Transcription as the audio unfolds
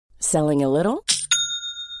Selling a little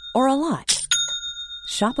or a lot?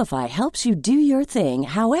 Shopify helps you do your thing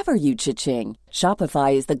however you cha-ching.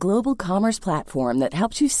 Shopify is the global commerce platform that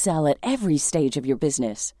helps you sell at every stage of your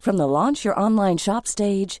business. From the launch your online shop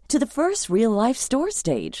stage to the first real-life store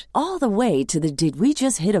stage, all the way to the did we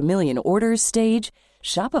just hit a million orders stage.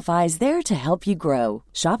 Shopify is there to help you grow.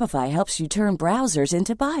 Shopify helps you turn browsers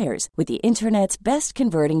into buyers with the internet's best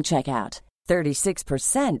converting checkout.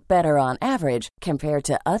 36% better on average compared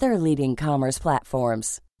to other leading commerce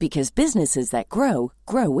platforms. Because businesses that grow,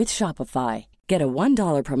 grow with Shopify. Get a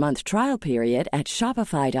 $1 per month trial period at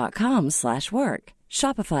shopify.com/work.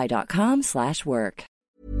 Shopify.com/work.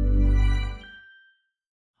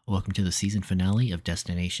 Welcome to the season finale of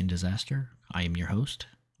Destination Disaster. I am your host,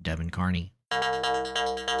 Devin Carney.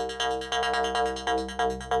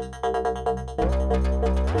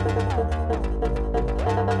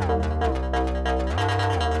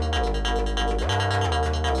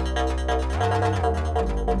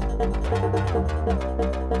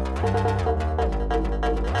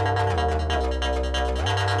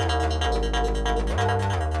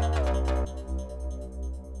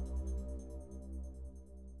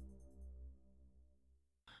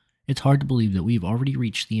 It's hard to believe that we've already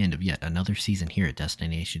reached the end of yet another season here at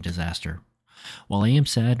Destination Disaster. While I am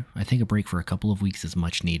sad, I think a break for a couple of weeks is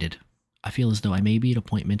much needed. I feel as though I may be at a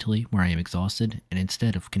point mentally where I am exhausted, and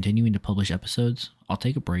instead of continuing to publish episodes, I'll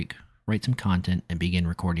take a break, write some content, and begin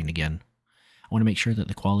recording again. I want to make sure that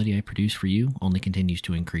the quality I produce for you only continues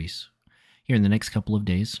to increase. Here in the next couple of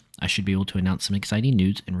days, I should be able to announce some exciting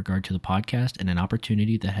news in regard to the podcast and an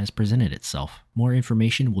opportunity that has presented itself. More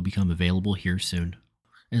information will become available here soon.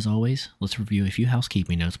 As always, let's review a few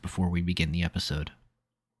housekeeping notes before we begin the episode.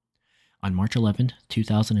 On March 11,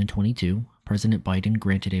 2022, President Biden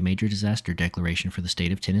granted a major disaster declaration for the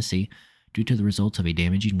state of Tennessee due to the results of a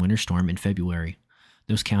damaging winter storm in February.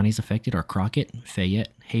 Those counties affected are Crockett,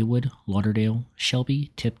 Fayette, Haywood, Lauderdale,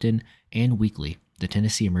 Shelby, Tipton, and Weakley, the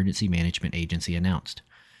Tennessee Emergency Management Agency announced.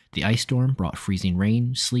 The ice storm brought freezing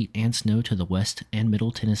rain, sleet, and snow to the west and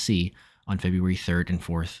middle Tennessee on February 3rd and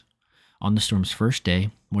 4th. On the storm's first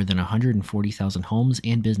day, more than 140,000 homes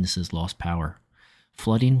and businesses lost power.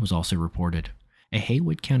 Flooding was also reported. A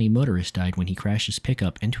Haywood County motorist died when he crashed his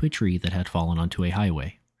pickup into a tree that had fallen onto a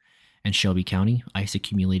highway. In Shelby County, ice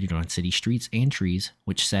accumulated on city streets and trees,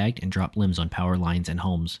 which sagged and dropped limbs on power lines and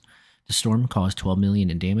homes. The storm caused $12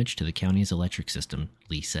 million in damage to the county's electric system,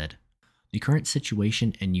 Lee said. The current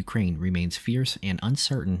situation in Ukraine remains fierce and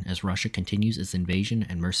uncertain as Russia continues its invasion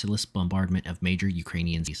and merciless bombardment of major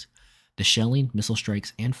Ukrainian cities. The shelling, missile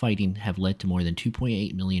strikes, and fighting have led to more than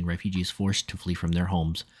 2.8 million refugees forced to flee from their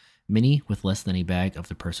homes, many with less than a bag of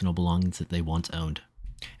the personal belongings that they once owned.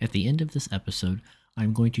 At the end of this episode,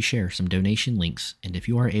 I'm going to share some donation links, and if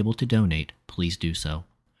you are able to donate, please do so.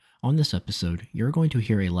 On this episode, you're going to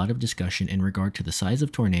hear a lot of discussion in regard to the size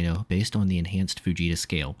of tornado based on the Enhanced Fujita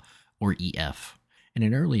Scale, or EF. In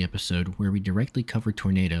an early episode where we directly covered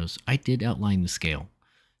tornadoes, I did outline the scale.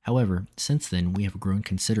 However, since then we have grown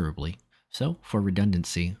considerably, so for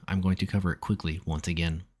redundancy, I'm going to cover it quickly once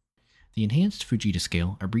again. The Enhanced Fujita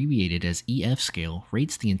Scale, abbreviated as EF scale,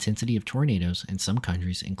 rates the intensity of tornadoes in some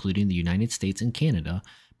countries, including the United States and Canada,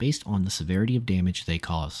 based on the severity of damage they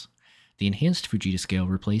cause. The Enhanced Fujita Scale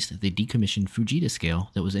replaced the decommissioned Fujita Scale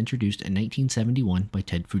that was introduced in 1971 by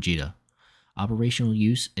Ted Fujita. Operational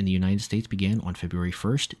use in the United States began on February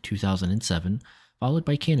 1st, 2007, followed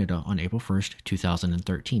by Canada on April 1st,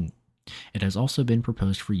 2013. It has also been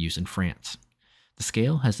proposed for use in France. The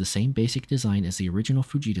scale has the same basic design as the original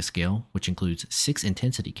Fujita scale, which includes 6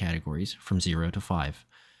 intensity categories from 0 to 5,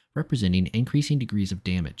 representing increasing degrees of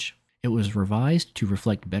damage. It was revised to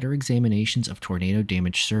reflect better examinations of tornado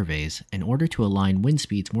damage surveys in order to align wind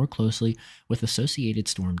speeds more closely with associated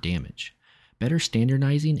storm damage. Better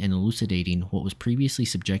standardizing and elucidating what was previously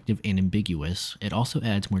subjective and ambiguous, it also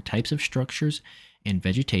adds more types of structures and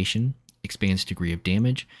vegetation, expands degree of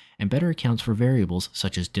damage, and better accounts for variables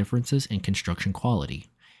such as differences in construction quality.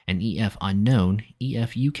 An EF unknown,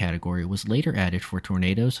 EFU category was later added for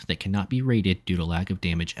tornadoes that cannot be rated due to lack of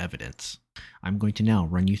damage evidence. I'm going to now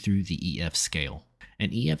run you through the EF scale.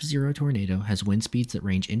 An EF0 tornado has wind speeds that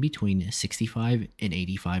range in between 65 and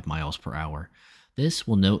 85 miles per hour. This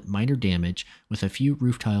will note minor damage with a few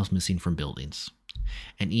roof tiles missing from buildings.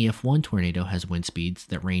 An EF1 tornado has wind speeds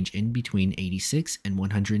that range in between 86 and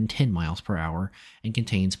 110 miles per hour and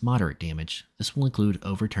contains moderate damage. This will include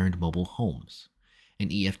overturned mobile homes. An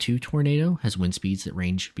EF2 tornado has wind speeds that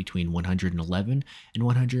range between 111 and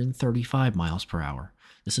 135 miles per hour.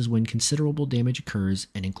 This is when considerable damage occurs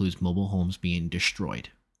and includes mobile homes being destroyed.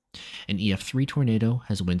 An EF3 tornado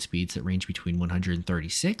has wind speeds that range between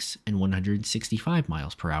 136 and 165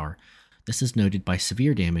 miles per hour. This is noted by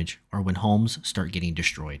severe damage or when homes start getting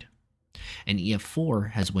destroyed. An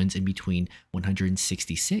EF4 has winds in between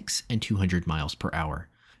 166 and 200 miles per hour.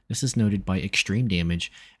 This is noted by extreme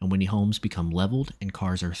damage and when homes become leveled and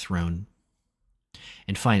cars are thrown.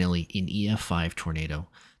 And finally, an EF5 tornado.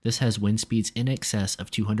 This has wind speeds in excess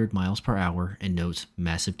of 200 miles per hour and notes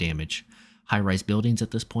massive damage. High-rise buildings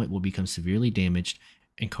at this point will become severely damaged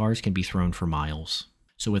and cars can be thrown for miles.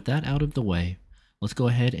 So with that out of the way, let's go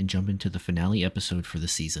ahead and jump into the finale episode for the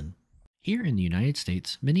season. Here in the United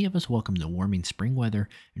States, many of us welcome the warming spring weather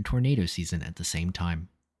and tornado season at the same time.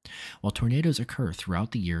 While tornadoes occur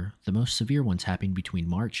throughout the year, the most severe ones happen between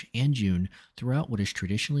March and June throughout what is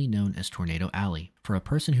traditionally known as Tornado Alley. For a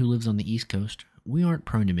person who lives on the East Coast, we aren't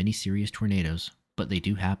prone to many serious tornadoes, but they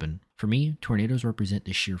do happen. For me, tornadoes represent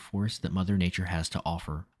the sheer force that Mother Nature has to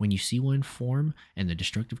offer. When you see one form and the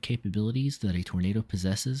destructive capabilities that a tornado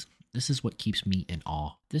possesses, this is what keeps me in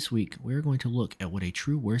awe. This week, we are going to look at what a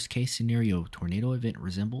true worst-case scenario tornado event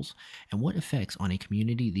resembles and what effects on a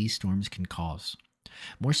community these storms can cause.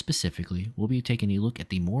 More specifically, we'll be taking a look at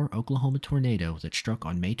the Moore, Oklahoma tornado that struck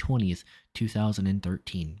on May 20th,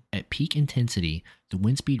 2013. At peak intensity, the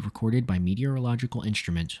wind speed recorded by meteorological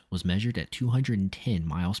instruments was measured at 210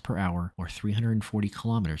 miles per hour or 340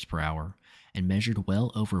 kilometers per hour and measured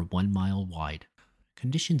well over 1 mile wide.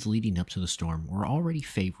 Conditions leading up to the storm were already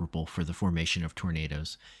favorable for the formation of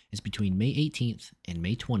tornadoes, as between May 18th and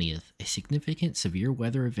May 20th, a significant severe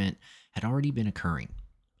weather event had already been occurring.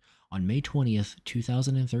 On May 20th,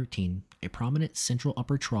 2013, a prominent central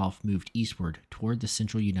upper trough moved eastward toward the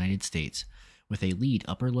central United States, with a lead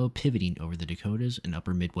upper low pivoting over the Dakotas and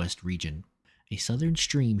upper Midwest region. A southern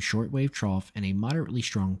stream shortwave trough and a moderately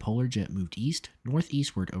strong polar jet moved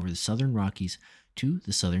northeastward over the southern Rockies to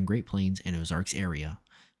the southern Great Plains and Ozarks area,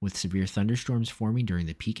 with severe thunderstorms forming during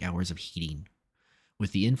the peak hours of heating.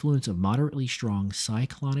 With the influence of moderately strong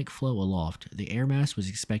cyclonic flow aloft, the air mass was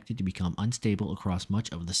expected to become unstable across much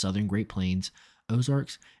of the southern Great Plains,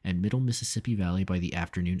 Ozarks, and middle Mississippi Valley by the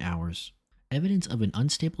afternoon hours. Evidence of an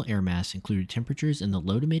unstable air mass included temperatures in the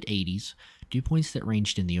low to mid 80s, dew points that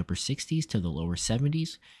ranged in the upper 60s to the lower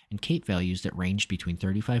 70s, and Cape values that ranged between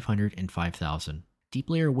 3,500 and 5,000. Deep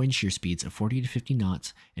layer wind shear speeds of 40 to 50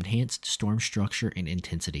 knots enhanced storm structure and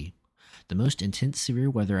intensity. The most intense severe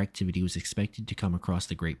weather activity was expected to come across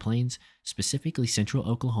the Great Plains, specifically central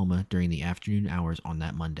Oklahoma, during the afternoon hours on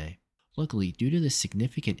that Monday. Luckily, due to the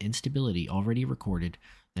significant instability already recorded,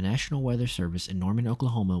 the National Weather Service in Norman,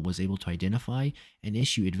 Oklahoma was able to identify and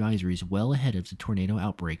issue advisories well ahead of the tornado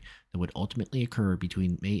outbreak that would ultimately occur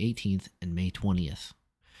between May 18th and May 20th.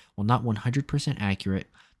 While not 100% accurate,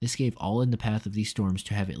 this gave all in the path of these storms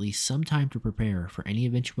to have at least some time to prepare for any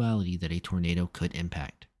eventuality that a tornado could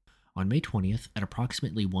impact. On May 20th, at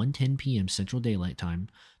approximately 1:10 p.m. Central Daylight Time,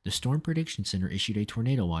 the Storm Prediction Center issued a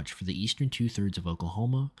tornado watch for the eastern two-thirds of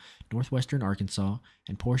Oklahoma, northwestern Arkansas,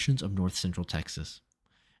 and portions of north-central Texas.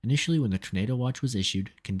 Initially, when the tornado watch was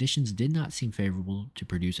issued, conditions did not seem favorable to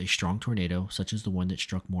produce a strong tornado such as the one that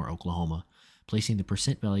struck Moore, Oklahoma, placing the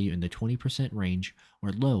percent value in the 20% range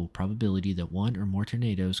or low probability that one or more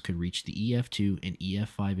tornadoes could reach the EF2 and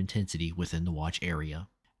EF5 intensity within the watch area.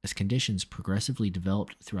 As conditions progressively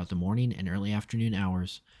developed throughout the morning and early afternoon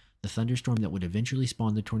hours, the thunderstorm that would eventually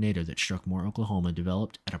spawn the tornado that struck Moore, Oklahoma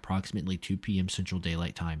developed at approximately 2 p.m. Central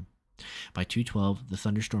Daylight Time. By 2:12, the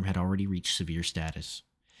thunderstorm had already reached severe status.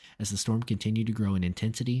 As the storm continued to grow in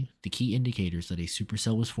intensity, the key indicators that a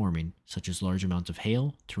supercell was forming, such as large amounts of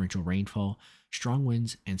hail, torrential rainfall, strong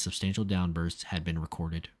winds, and substantial downbursts, had been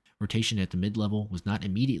recorded. Rotation at the mid-level was not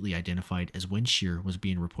immediately identified as wind shear was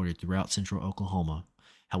being reported throughout central Oklahoma.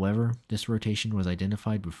 However, this rotation was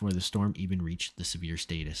identified before the storm even reached the severe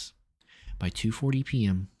status. By 2:40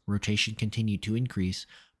 p.m., rotation continued to increase,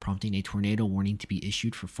 prompting a tornado warning to be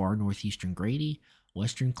issued for far northeastern Grady,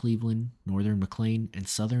 western Cleveland, northern McLean, and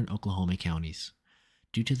southern Oklahoma counties.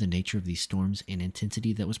 Due to the nature of these storms and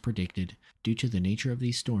intensity that was predicted,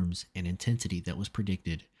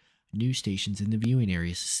 news stations in the viewing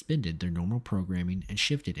area suspended their normal programming and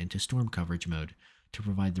shifted into storm coverage mode to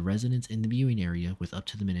provide the residents in the viewing area with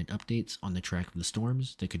up-to-the-minute updates on the track of the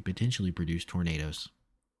storms that could potentially produce tornadoes.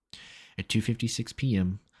 At 2:56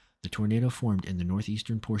 p.m., the tornado formed in the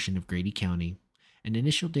northeastern portion of Grady County, and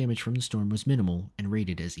initial damage from the storm was minimal and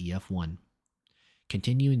rated as EF1.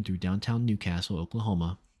 Continuing through downtown Newcastle,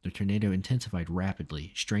 Oklahoma, the tornado intensified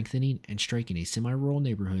rapidly, strengthening and striking a semi-rural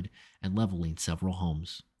neighborhood and leveling several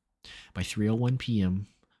homes. By 3:01 p.m.,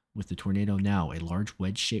 with the tornado now a large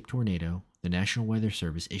wedge-shaped tornado, the National Weather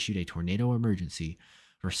Service issued a tornado emergency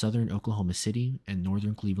for southern Oklahoma City and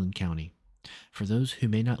northern Cleveland County. For those who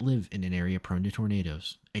may not live in an area prone to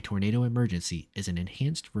tornadoes, a tornado emergency is an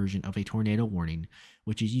enhanced version of a tornado warning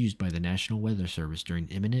which is used by the National Weather Service during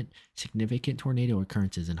imminent, significant tornado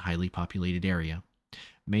occurrences in highly populated area.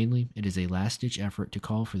 Mainly, it is a last-ditch effort to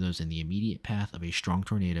call for those in the immediate path of a strong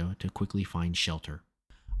tornado to quickly find shelter.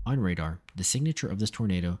 On radar, the signature of this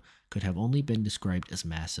tornado could have only been described as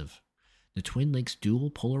massive. The Twin Lakes dual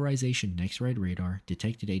polarization next-ride radar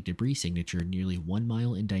detected a debris signature nearly 1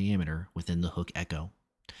 mile in diameter within the Hook Echo.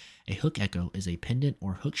 A Hook Echo is a pendant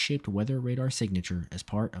or hook-shaped weather radar signature as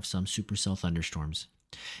part of some supercell thunderstorms.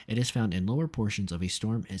 It is found in lower portions of a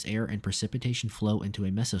storm as air and precipitation flow into a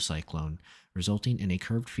mesocyclone, resulting in a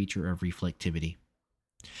curved feature of reflectivity.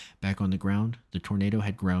 Back on the ground, the tornado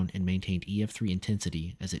had grown and maintained EF3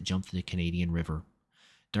 intensity as it jumped the Canadian River.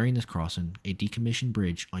 During this crossing, a decommissioned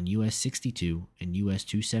bridge on US 62 and US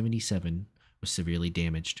 277 was severely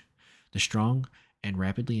damaged. The strong and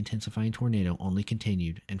rapidly intensifying tornado only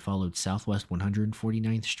continued and followed southwest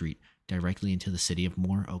 149th Street directly into the city of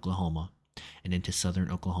Moore, Oklahoma, and into southern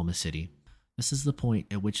Oklahoma City. This is the point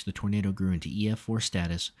at which the tornado grew into EF4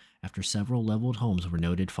 status after several leveled homes were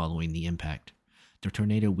noted following the impact. The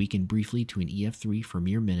tornado weakened briefly to an EF3 for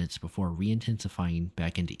mere minutes before re-intensifying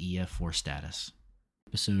back into EF4 status.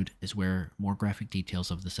 Episode is where more graphic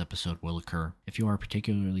details of this episode will occur. If you are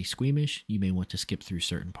particularly squeamish, you may want to skip through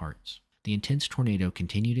certain parts. The intense tornado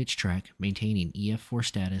continued its track, maintaining EF4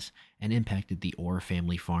 status, and impacted the Orr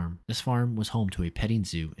family farm. This farm was home to a petting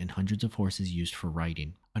zoo and hundreds of horses used for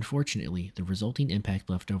riding. Unfortunately, the resulting impact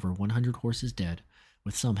left over 100 horses dead,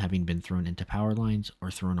 with some having been thrown into power lines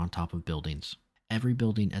or thrown on top of buildings. Every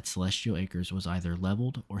building at Celestial Acres was either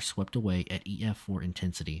leveled or swept away at EF4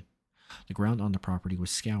 intensity. The ground on the property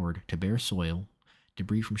was scoured to bare soil,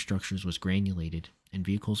 debris from structures was granulated, and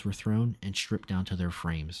vehicles were thrown and stripped down to their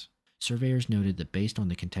frames. Surveyors noted that based on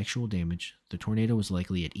the contextual damage, the tornado was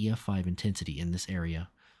likely at EF5 intensity in this area,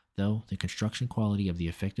 though the construction quality of the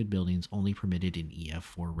affected buildings only permitted an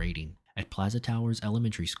EF4 rating. At Plaza Towers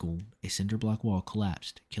Elementary School, a cinder block wall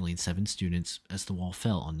collapsed, killing 7 students as the wall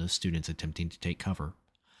fell on those students attempting to take cover.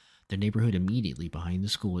 The neighborhood immediately behind the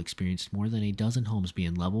school experienced more than a dozen homes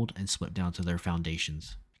being leveled and swept down to their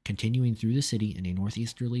foundations. Continuing through the city in a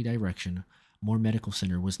northeasterly direction, Moore Medical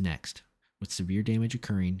Center was next, with severe damage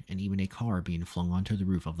occurring and even a car being flung onto the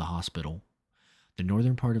roof of the hospital. The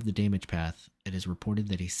northern part of the damage path, it is reported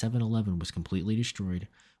that a 7-Eleven was completely destroyed,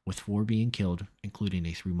 with 4 being killed, including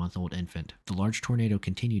a 3-month-old infant. The large tornado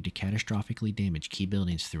continued to catastrophically damage key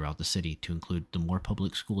buildings throughout the city, to include the Moore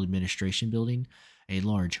Public School Administration Building, a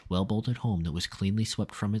large, well-bolted home that was cleanly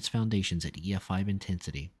swept from its foundations at EF5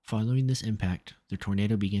 intensity. Following this impact, the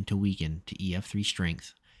tornado began to weaken to EF3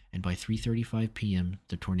 strength, and by 3:35 p.m.,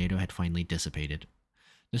 the tornado had finally dissipated.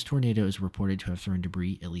 This tornado is reported to have thrown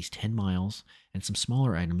debris at least 10 miles, and some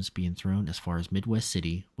smaller items being thrown as far as Midwest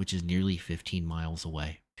City, which is nearly 15 miles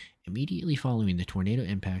away. Immediately following the tornado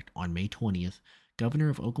impact on May 20th, Governor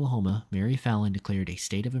of Oklahoma, Mary Fallin, declared a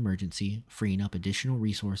state of emergency, freeing up additional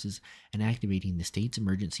resources and activating the state's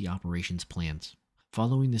emergency operations plans.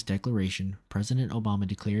 Following this declaration, President Obama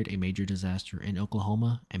declared a major disaster in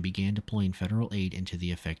Oklahoma and began deploying federal aid into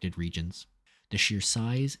the affected regions. The sheer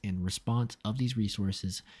size and response of these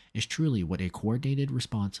resources is truly what a coordinated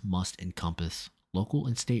response must encompass. Local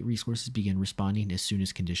and state resources began responding as soon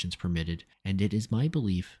as conditions permitted, and it is my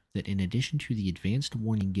belief that in addition to the advanced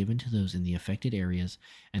warning given to those in the affected areas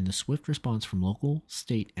and the swift response from local,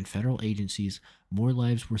 state, and federal agencies, more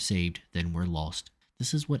lives were saved than were lost.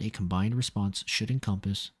 This is what a combined response should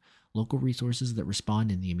encompass: local resources that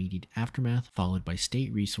respond in the immediate aftermath, followed by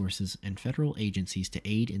state resources and federal agencies to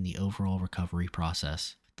aid in the overall recovery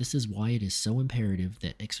process. This is why it is so imperative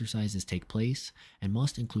that exercises take place and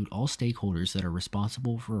must include all stakeholders that are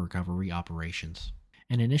responsible for recovery operations.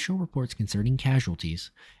 In initial reports concerning casualties,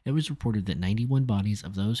 it was reported that 91 bodies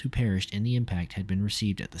of those who perished in the impact had been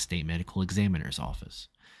received at the state medical examiner's office.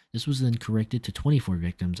 This was then corrected to 24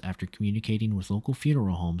 victims after communicating with local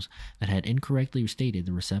funeral homes that had incorrectly stated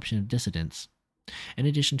the reception of dissidents. In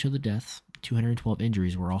addition to the deaths, 212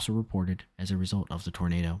 injuries were also reported as a result of the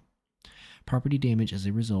tornado. Property damage as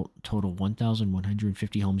a result totaled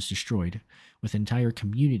 1,150 homes destroyed, with entire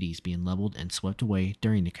communities being leveled and swept away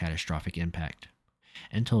during the catastrophic impact.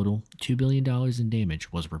 In total, $2 billion in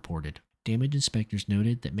damage was reported. Damage inspectors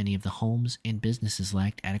noted that many of the homes and businesses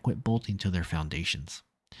lacked adequate bolting to their foundations.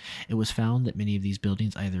 It was found that many of these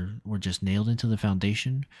buildings either were just nailed into the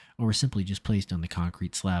foundation or were simply just placed on the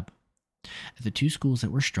concrete slab. At the 2 schools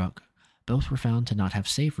that were struck, Both were found to not have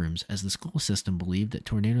safe rooms, as the school system believed that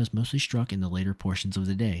tornadoes mostly struck in the later portions of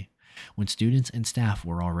the day, when students and staff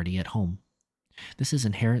were already at home. This is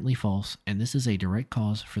inherently false, and this is a direct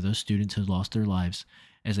cause for those students who lost their lives,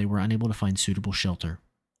 as they were unable to find suitable shelter.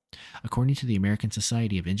 According to the American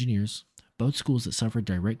Society of Engineers, both schools that suffered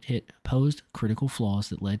direct hit posed critical flaws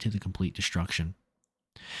that led to the complete destruction.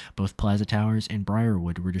 Both Plaza Towers and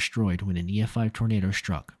Briarwood were destroyed when an EF5 tornado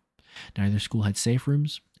struck. Neither school had safe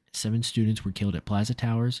rooms. 7 students were killed at Plaza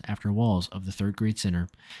Towers after walls of the 3rd grade center,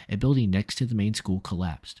 a building next to the main school,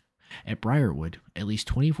 collapsed. At Briarwood, at least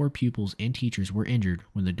 24 pupils and teachers were injured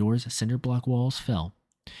when the door's cinder block walls fell.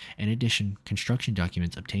 In addition, construction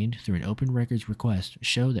documents obtained through an open records request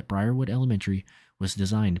show that Briarwood Elementary was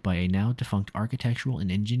designed by a now defunct architectural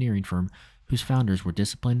and engineering firm whose founders were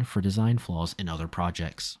disciplined for design flaws in other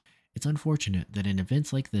projects. It's unfortunate that in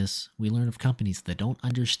events like this, we learn of companies that don't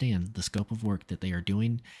understand the scope of work that they are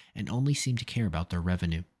doing and only seem to care about their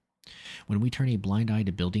revenue. When we turn a blind eye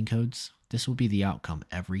to building codes, this will be the outcome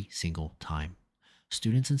every single time.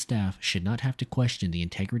 Students and staff should not have to question the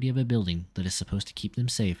integrity of a building that is supposed to keep them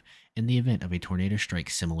safe in the event of a tornado strike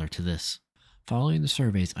similar to this. Following the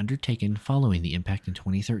surveys undertaken following the impact in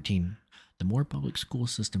 2013, the Moore Public School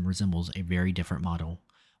System resembles a very different model,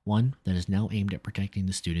 one that is now aimed at protecting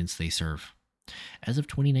the students they serve. As of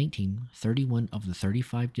 2019, 31 of the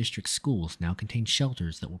 35 district schools now contain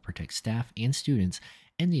shelters that will protect staff and students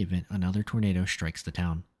in the event another tornado strikes the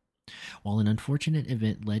town. While an unfortunate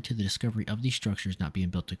event led to the discovery of these structures not being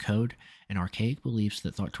built to code, and archaic beliefs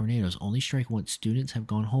that thought tornadoes only strike once students have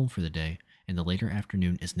gone home for the day and the later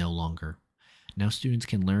afternoon is no longer. Now students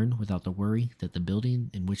can learn without the worry that the building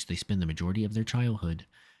in which they spend the majority of their childhood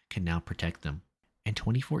can now protect them. In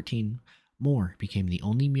 2014, Moore became the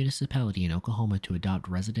only municipality in Oklahoma to adopt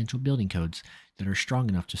residential building codes that are strong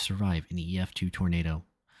enough to survive an EF2 tornado.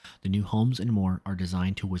 The new homes in Moore are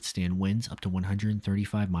designed to withstand winds up to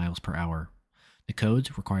 135 miles per hour. The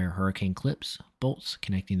codes require hurricane clips, bolts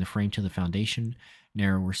connecting the frame to the foundation,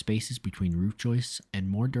 narrower spaces between roof joists, and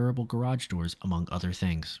more durable garage doors, among other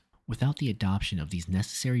things. Without the adoption of these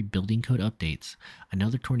necessary building code updates,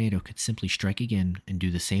 another tornado could simply strike again and do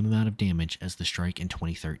the same amount of damage as the strike in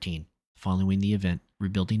 2013. Following the event,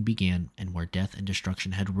 rebuilding began, and where death and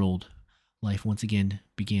destruction had ruled, life once again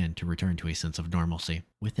began to return to a sense of normalcy.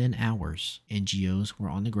 Within hours, NGOs were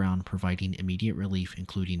on the ground providing immediate relief,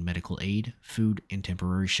 including medical aid, food, and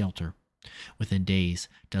temporary shelter. Within days,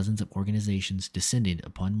 dozens of organizations descended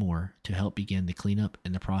upon Moore to help begin the cleanup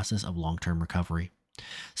and the process of long-term recovery.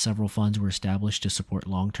 Several funds were established to support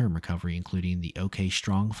long-term recovery, including the OK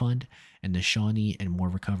Strong Fund and the Shawnee and Moore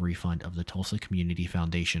Recovery Fund of the Tulsa Community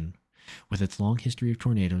Foundation. With its long history of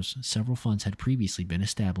tornadoes, several funds had previously been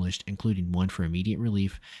established, including one for immediate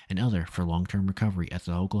relief and other for long-term recovery at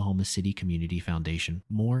the Oklahoma City Community Foundation.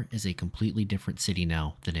 Moore is a completely different city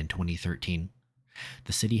now than in 2013.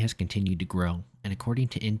 The city has continued to grow, and according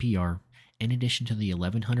to NPR, in addition to the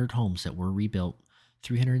 1,100 homes that were rebuilt,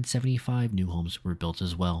 375 new homes were built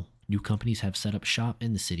as well. New companies have set up shop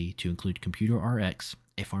in the city to include Computer RX,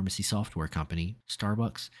 a pharmacy software company,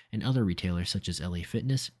 Starbucks, and other retailers such as LA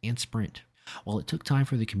Fitness and Sprint. While it took time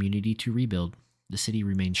for the community to rebuild, the city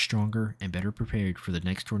remains stronger and better prepared for the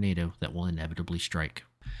next tornado that will inevitably strike.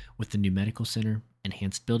 With the new medical center,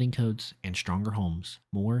 enhanced building codes, and stronger homes,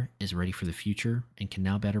 Moore is ready for the future and can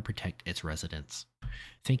now better protect its residents.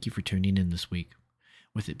 Thank you for tuning in this week.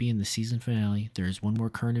 With it being the season finale, there is one more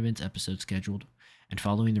current events episode scheduled, and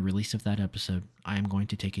following the release of that episode, I am going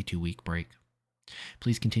to take a 2-week break.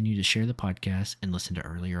 Please continue to share the podcast and listen to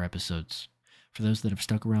earlier episodes. For those that have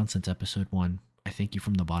stuck around since episode 1, I thank you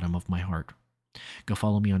from the bottom of my heart. Go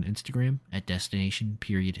follow me on Instagram at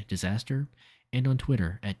destination_disaster and on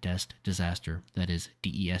Twitter at destdisaster, that is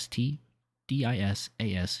DESTDISASTER.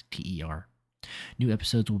 New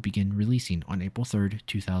episodes will begin releasing on April 3rd,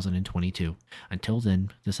 2022. Until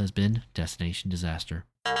then, this has been Destination Disaster.